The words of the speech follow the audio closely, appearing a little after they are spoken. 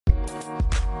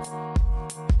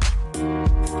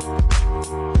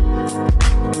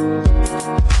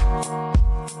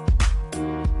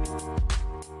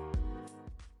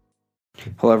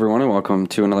Hello, everyone, and welcome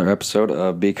to another episode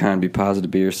of Be Kind, Be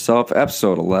Positive, Be Yourself,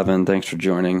 episode 11. Thanks for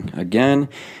joining again,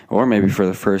 or maybe for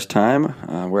the first time,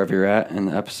 wherever you're at in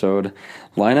the episode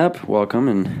lineup. Welcome,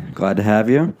 and glad to have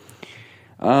you.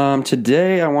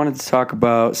 Today, I wanted to talk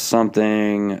about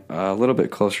something a little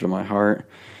bit closer to my heart.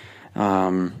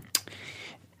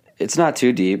 It's not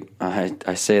too deep.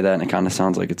 I say that, and it kind of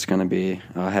sounds like it's going to be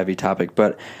a heavy topic,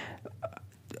 but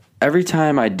every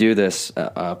time I do this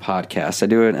podcast, I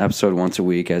do an episode once a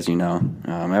week, as you know.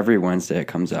 Every Wednesday it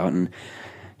comes out, and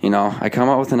I come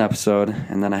out with an episode,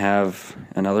 and then I have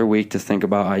another week to think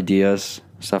about ideas,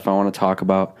 stuff I want to talk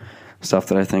about, stuff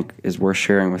that I think is worth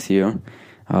sharing with you,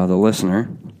 the listener.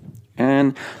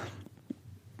 And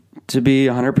to be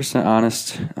 100%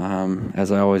 honest,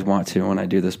 as I always want to when I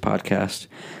do this podcast,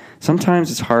 sometimes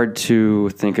it's hard to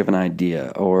think of an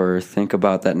idea or think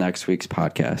about that next week's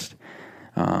podcast.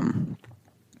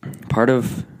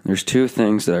 There's two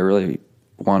things that I really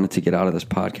wanted to get out of this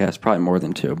podcast, probably more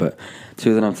than two, but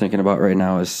two that I'm thinking about right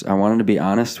now is I wanted to be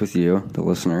honest with you, the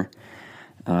listener.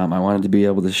 I wanted to be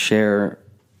able to share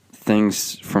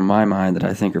things from my mind that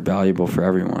I think are valuable for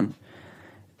everyone.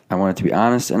 I wanted to be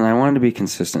honest, and I wanted to be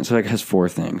consistent. So it has four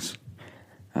things.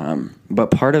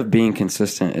 But part of being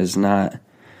consistent is not.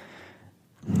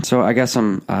 So I guess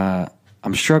I'm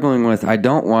struggling with. I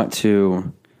don't want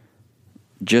to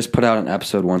just put out an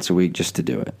episode once a week just to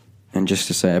do it, and just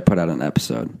to say I put out an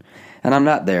episode. And I'm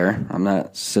not there. I'm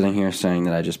not sitting here saying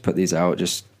that I just put these out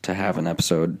just to have an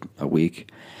episode a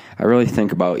week. I really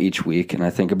think about each week, and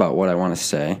I think about what I want to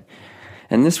say.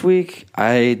 And this week,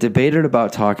 I debated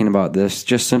about talking about this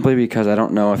just simply because I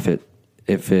don't know if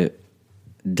it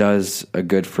does a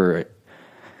good for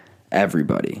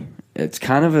everybody. It's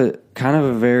kind of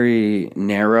a very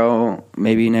narrow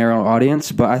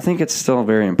audience, but I think it's still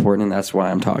very important, and that's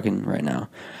why I'm talking right now.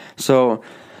 So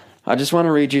I just want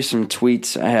to read you some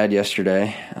tweets I had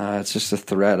yesterday. It's just a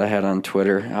thread I had on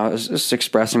Twitter. I was just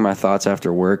expressing my thoughts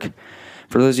after work.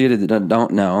 For those of you that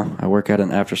don't know, I work at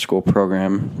an after-school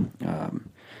program,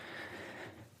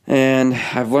 and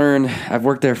I've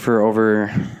worked there for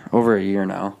over a year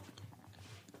now,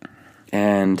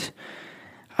 and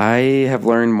I have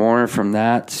learned more from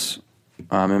that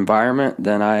environment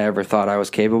than I ever thought I was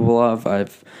capable of.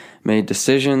 I've made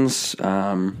decisions.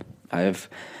 I've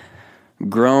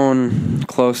grown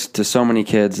close to so many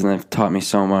kids, and they've taught me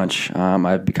so much.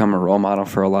 I've become a role model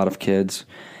for a lot of kids,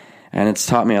 and it's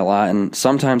taught me a lot. And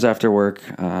sometimes after work,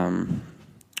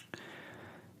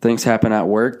 things happen at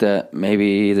work that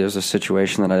maybe there's a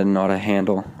situation that I didn't know how to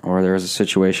handle, or there was a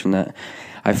situation that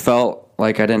I felt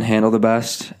like I didn't handle the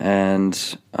best. And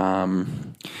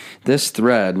this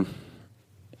thread,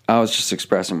 I was just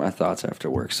expressing my thoughts after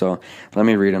work. So let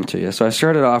me read them to you. So I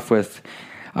started off with,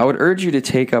 I would urge you to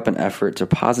take up an effort to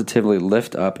positively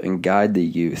lift up and guide the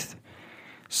youth.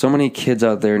 So many kids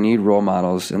out there need role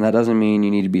models, and that doesn't mean you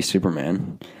need to be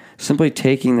Superman. Simply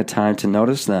taking the time to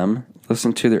notice them,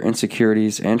 listen to their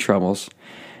insecurities and troubles,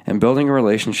 and building a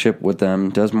relationship with them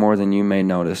does more than you may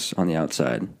notice on the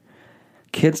outside.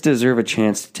 Kids deserve a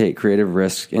chance to take creative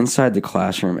risks inside the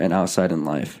classroom and outside in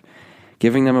life.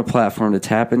 Giving them a platform to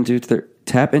tap into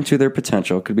their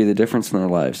potential could be the difference in their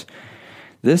lives.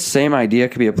 This same idea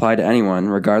could be applied to anyone,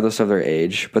 regardless of their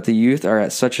age, but the youth are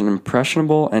at such an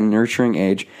impressionable and nurturing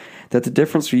age that the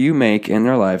difference you make in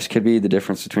their lives could be the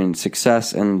difference between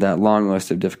success and that long list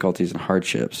of difficulties and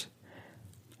hardships.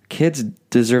 Kids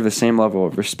deserve the same level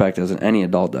of respect as any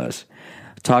adult does.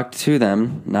 Talk to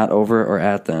them, not over or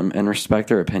at them, and respect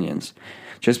their opinions.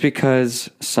 Just because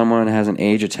someone has an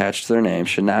age attached to their name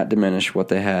should not diminish what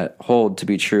they hold to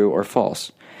be true or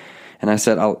false. And I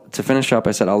said, to finish up,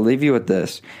 I'll leave you with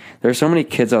this. There are so many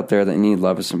kids out there that need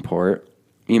love and support.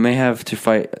 You may have to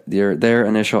fight their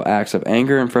initial acts of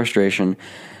anger and frustration,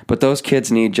 but those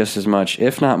kids need just as much,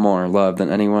 if not more, love than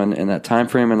anyone in that time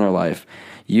frame in their life.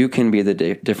 You can be the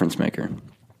difference maker.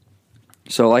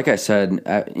 So like I said,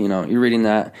 you're reading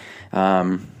that,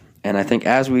 and I think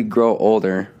as we grow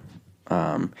older,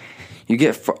 you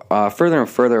get further and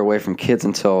further away from kids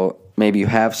until maybe you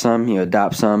have some, you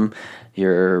adopt some,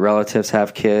 your relatives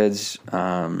have kids,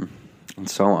 and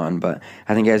so on. But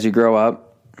I think as you grow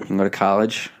up, you can go to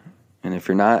college, and if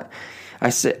you're not, I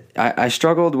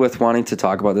struggled with wanting to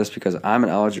talk about this because I'm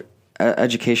an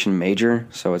education major,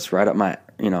 so it's right up my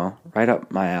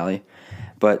alley.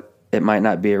 But it might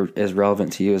not be as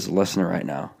relevant to you as a listener right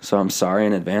now. So I'm sorry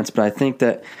in advance, but I think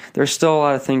that there's still a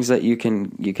lot of things that you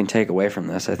can take away from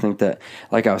this. I think that,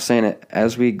 like I was saying,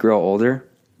 as we grow older,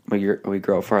 we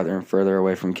grow farther and further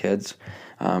away from kids.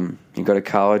 You go to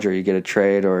college, or you get a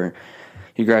trade, or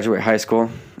you graduate high school,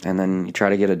 and then you try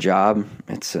to get a job.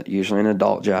 It's usually an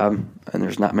adult job, and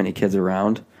there's not many kids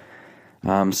around.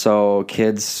 So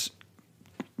kids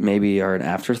maybe are an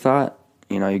afterthought.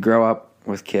 You grow up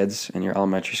with kids in your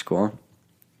elementary school.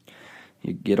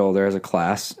 You get older as a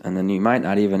class, and then you might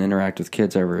not even interact with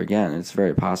kids ever again. It's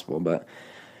very possible, but...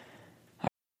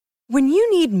 When you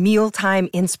need mealtime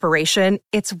inspiration,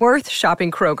 it's worth shopping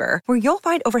Kroger, where you'll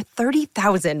find over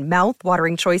 30,000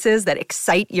 mouth-watering choices that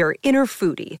excite your inner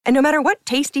foodie. And no matter what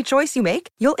tasty choice you make,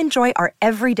 you'll enjoy our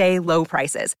everyday low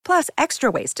prices, plus extra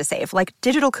ways to save, like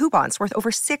digital coupons worth over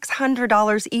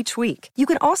 $600 each week. You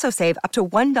can also save up to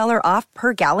 $1 off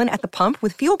per gallon at the pump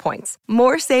with fuel points.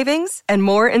 More savings and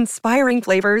more inspiring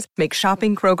flavors make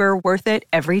shopping Kroger worth it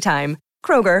every time.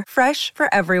 Kroger, fresh for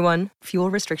everyone.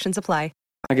 Fuel restrictions apply.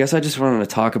 I guess I just wanted to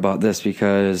talk about this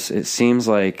because it seems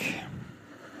like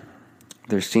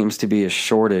there seems to be a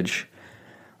shortage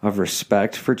of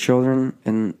respect for children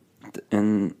in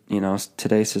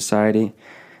today's society.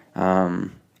 I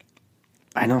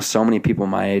know so many people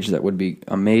my age that would be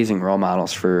amazing role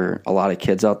models for a lot of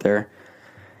kids out there.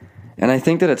 And I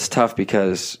think that it's tough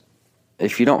because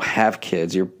if you don't have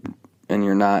kids, you're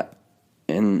not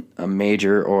in a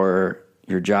major, or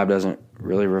your job doesn't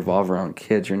really revolve around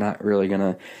kids, you're not really going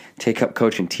to take up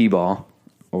coaching t-ball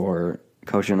or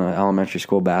coaching an elementary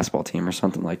school basketball team or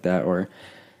something like that, or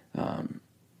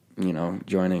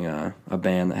joining a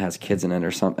band that has kids in it or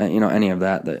something, any of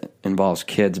that involves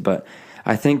kids. But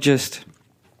I think just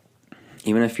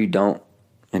even if you don't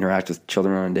interact with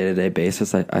children on a day-to-day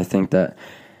basis, I think that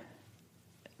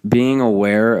being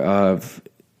aware of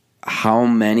how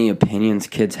many opinions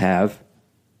kids have,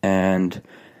 and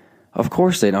of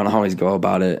course, they don't always go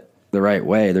about it the right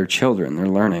way. They're children. They're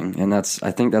learning. And I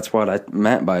think that's what I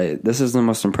meant by this is the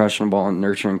most impressionable and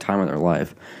nurturing time of their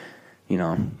life.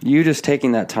 You just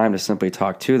taking that time to simply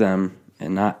talk to them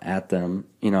and not at them,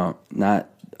 not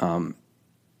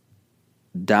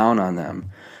down on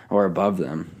them or above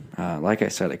them. Like I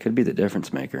said, it could be the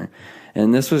difference maker.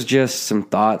 And this was just some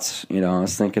thoughts, I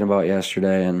was thinking about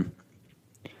yesterday, and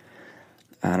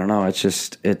I don't know. I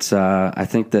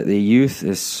think that the youth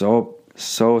is so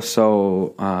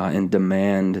in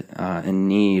demand, in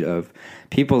need of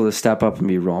people to step up and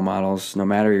be role models, no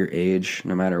matter your age,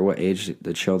 no matter what age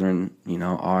the children,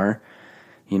 are.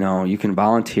 You can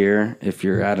volunteer if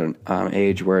you're at an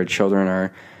age where children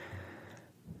are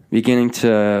beginning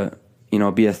to,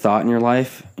 be a thought in your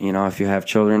life. If you have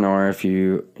children, or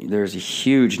there's a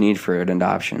huge need for an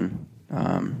adoption.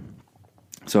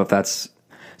 So if that's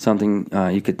something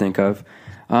you could think of.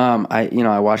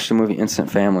 I watched the movie Instant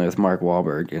Family with Mark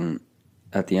Wahlberg, and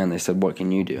at the end they said, "What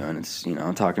can you do?" And it's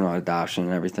talking about adoption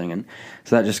and everything, and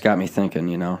so that just got me thinking.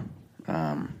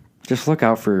 Just look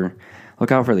out for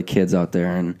the kids out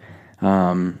there, and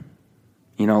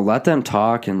let them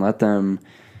talk and let them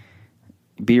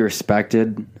be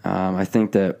respected. I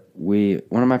think that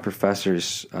one of my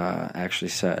professors actually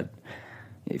said,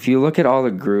 if you look at all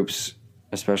the groups,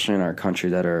 especially in our country,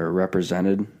 that are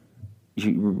represented,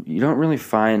 you don't really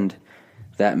find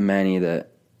that many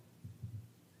that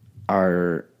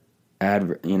are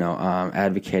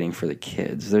advocating for the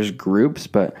kids. There's groups,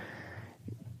 but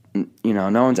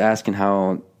no one's asking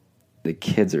how the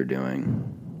kids are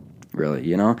doing,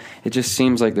 really. It just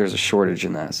seems like there's a shortage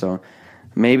in that. So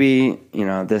maybe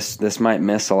this might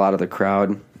miss a lot of the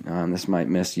crowd. This might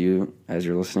miss you as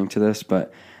you're listening to this,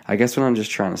 but I guess what I'm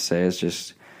just trying to say is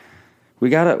just we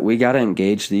gotta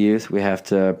engage the youth. We have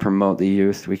to promote the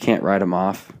youth. We can't write them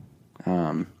off.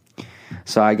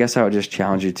 So I guess I would just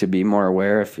challenge you to be more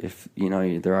aware. If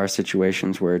there are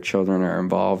situations where children are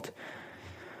involved,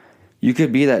 you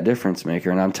could be that difference maker.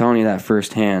 And I'm telling you that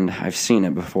firsthand. I've seen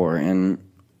it before, and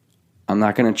I'm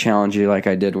not going to challenge you like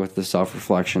I did with the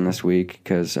self-reflection this week,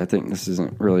 because I think this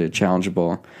isn't really a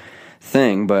challengeable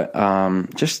thing. But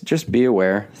just be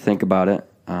aware. Think about it.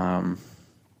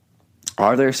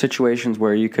 Are there situations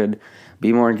where you could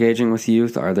be more engaging with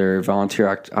youth? Are there volunteer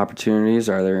opportunities?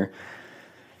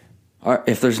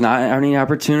 If there's not any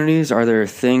opportunities, are there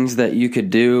things that you could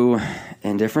do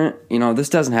in different? This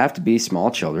doesn't have to be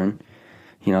small children.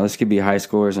 This could be high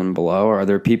schoolers and below. Are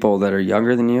there people that are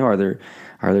younger than you? Are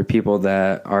there people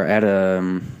that are at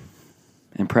a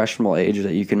impressionable age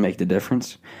that you can make the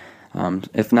difference?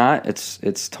 If not,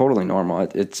 it's totally normal.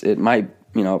 It might,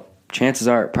 chances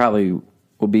are it probably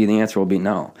the answer will be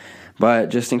no. But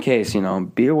just in case,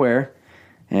 be aware.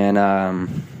 And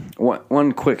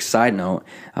one quick side note,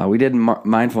 we did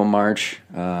Mindful March.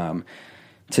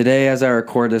 Today, as I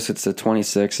record this, it's the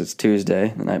 26th. It's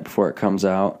Tuesday, the night before it comes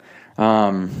out.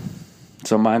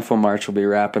 So Mindful March will be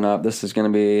wrapping up. This is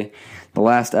going to be the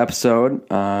last episode.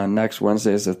 Next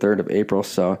Wednesday is the 3rd of April.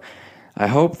 So I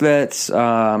hope that,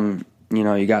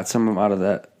 you got some out of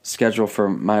that schedule for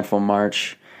Mindful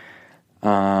March.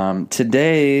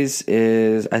 Today's,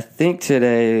 let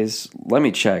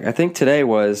me check. I think today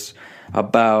was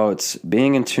about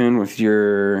being in tune with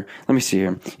let me see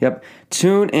here. Yep.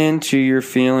 Tune into your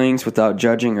feelings without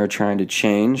judging or trying to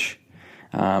change.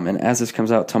 And as this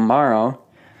comes out tomorrow,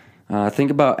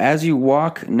 think about as you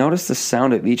walk, notice the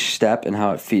sound of each step and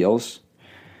how it feels.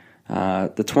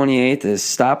 The 28th is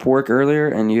stop work earlier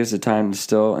and use the time to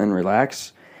still and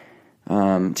relax.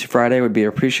 Friday would be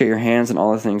appreciate your hands and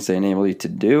all the things they enable you to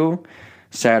do.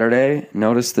 Saturday,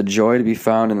 notice the joy to be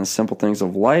found in the simple things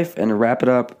of life. And to wrap it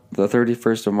up, the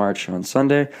 31st of March on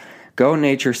Sunday, go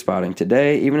nature spotting.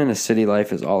 Today, even in the city,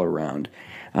 life is all around.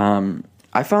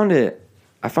 I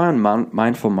found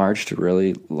Mindful March to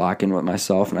really lock in with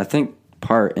myself, and I think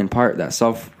in part that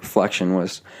self-reflection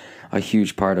was a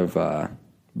huge part of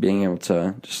being able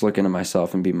to just look into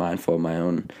myself and be mindful of my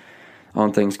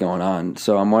own things going on.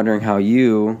 So I'm wondering how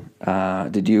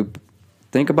did you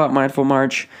think about Mindful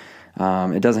March?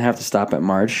 It doesn't have to stop at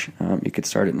March. You could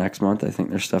start it next month. I think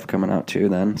there's stuff coming out too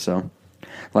then, so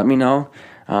let me know.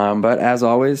 But as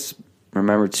always,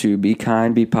 remember to be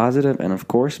kind, be positive, and of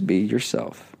course, be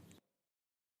yourself.